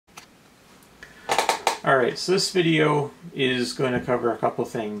Alright, so this video is going to cover a couple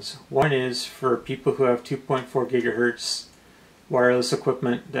things. One is for people who have 2.4 gigahertz wireless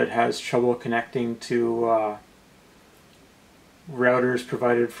equipment that has trouble connecting to routers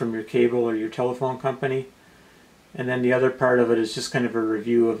provided from your cable or your telephone company. And then the other part of it is just kind of a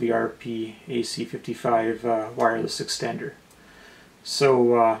review of the RP-AC55 wireless extender.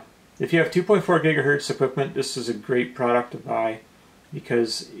 So if you have 2.4 gigahertz equipment, this is a great product to buy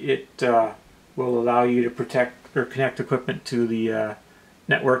because it will allow you to protect or connect equipment to the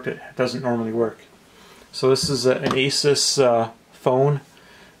network that doesn't normally work. So this is an Asus phone.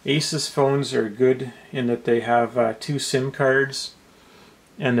 Asus phones are good in that they have 2 SIM cards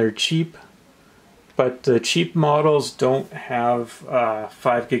and they're cheap, but the cheap models don't have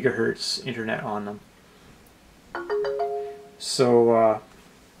 5 gigahertz internet on them. So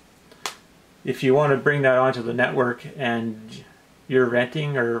if you want to bring that onto the network and you're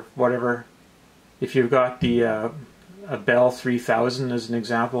renting or whatever, if you've got the a Bell 3000 as an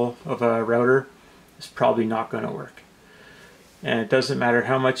example of a router, it's probably not going to work. And it doesn't matter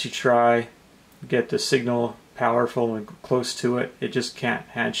how much you try, get the signal powerful and close to it, it just can't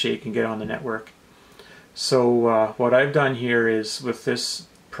handshake and get on the network. So what I've done here is with this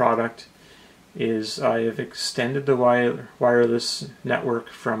product is I have extended the wireless network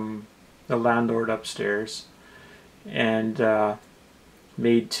from the landlord upstairs and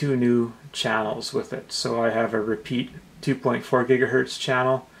made 2 new channels with it. So I have a repeat 2.4 gigahertz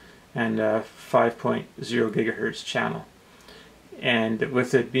channel and a 5.0 gigahertz channel. And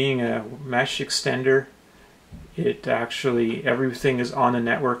with it being a mesh extender, it actually, everything is on the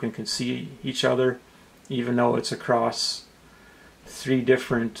network and can see each other, even though it's across 3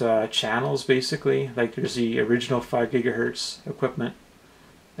 different channels basically. Like there's the original 5 gigahertz equipment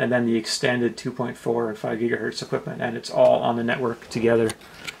and then the extended 2.4 and 5 gigahertz equipment, and it's all on the network together.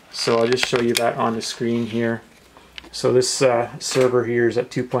 So I'll just show you that on the screen here. So this server here is at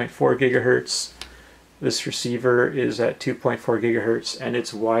 2.4 gigahertz. This receiver is at 2.4 gigahertz, and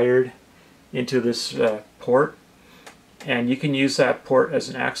it's wired into this port. And you can use that port as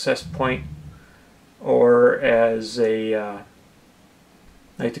an access point or as a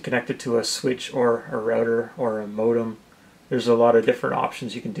like to connect it to a switch or a router or a modem. There's a lot of different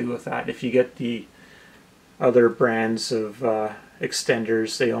options you can do with that. If you get the other brands of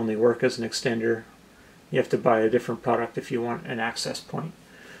extenders, they only work as an extender. You have to buy a different product if you want an access point.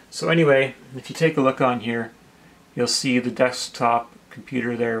 So anyway, if you take a look on here, you'll see the desktop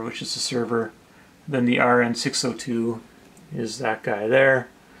computer there, which is the server. Then the RN602 is that guy there.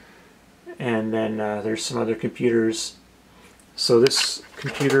 And then there's some other computers. So this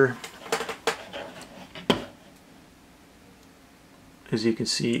computer, as you can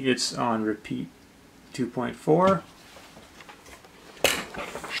see, it's on repeat 2.4.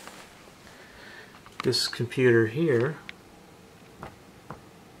 This computer here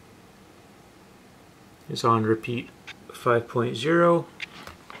is on repeat 5.0.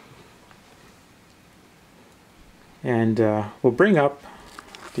 And we'll bring up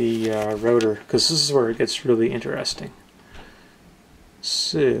the router because this is where it gets really interesting.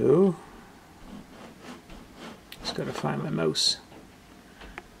 So, just gotta find my mouse.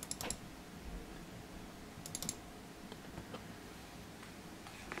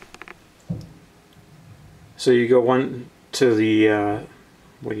 So you go one to the,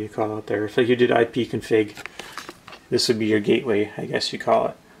 what do you call it there? If you did IP config, this would be your gateway, I guess you call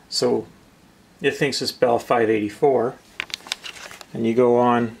it. So it thinks it's Bell 584, and you go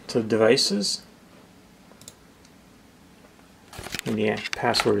on to devices, and the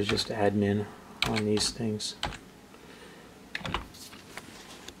password is just admin on these things.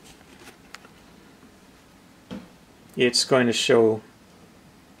 It's going to show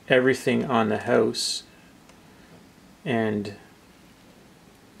everything on the house, and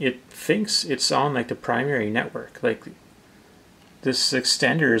it thinks it's on like the primary network. Like this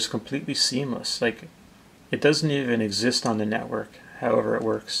extender is completely seamless. Like it doesn't even exist on the network, however it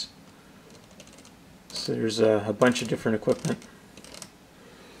works. So there's a bunch of different equipment.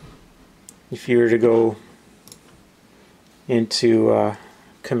 If you were to go into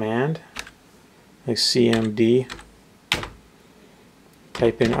command, like CMD,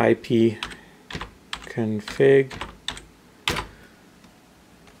 type in IP config,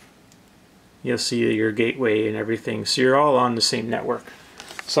 you'll see your gateway and everything. So you're all on the same network.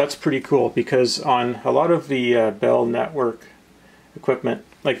 So that's pretty cool because on a lot of the Bell network equipment,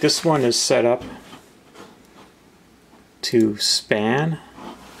 like this one is set up to span.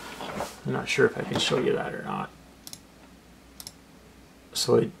 I'm not sure if I can show you that or not.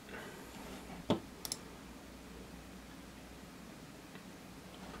 So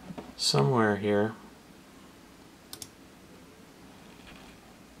somewhere here,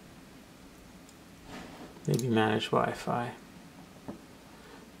 Maybe manage Wi-Fi.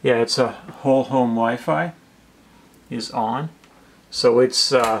 Yeah, it's a whole home Wi-Fi is on. So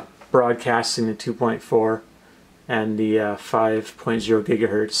it's broadcasting the 2.4 and the 5.0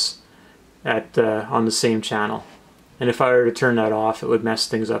 gigahertz at on the same channel. And if I were to turn that off, it would mess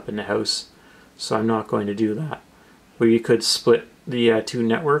things up in the house. So I'm not going to do that. Where you could split the two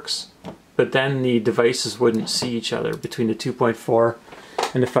networks, but then the devices wouldn't see each other between the 2.4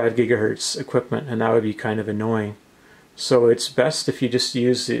 and the 5 gigahertz equipment, and that would be kind of annoying. So it's best if you just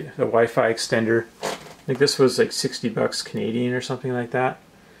use the Wi-Fi extender. I think this was like 60 bucks Canadian or something like that.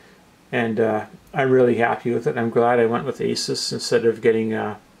 And I'm really happy with it. I'm glad I went with Asus instead of getting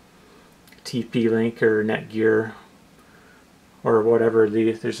TP-Link or Netgear or whatever.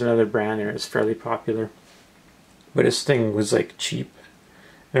 There's another brand there that's fairly popular. But this thing was like cheap.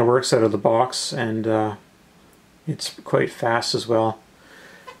 And it works out of the box, and it's quite fast as well.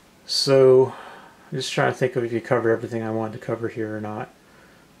 So I'm just trying to think of if you cover everything I wanted to cover here or not.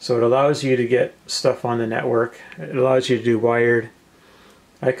 So it allows you to get stuff on the network. It allows you to do wired.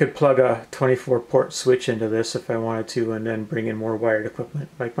 I could plug a 24-port switch into this if I wanted to, and then bring in more wired equipment.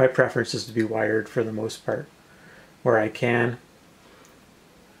 Like, my preference is to be wired for the most part, where I can.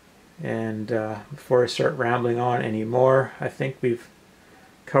 And before I start rambling on anymore, I think we've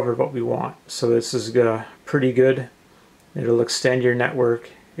covered what we want. So this is pretty good. It'll extend your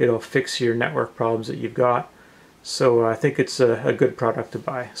network. It'll fix your network problems that you've got. So I think it's a good product to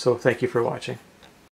buy. So thank you for watching.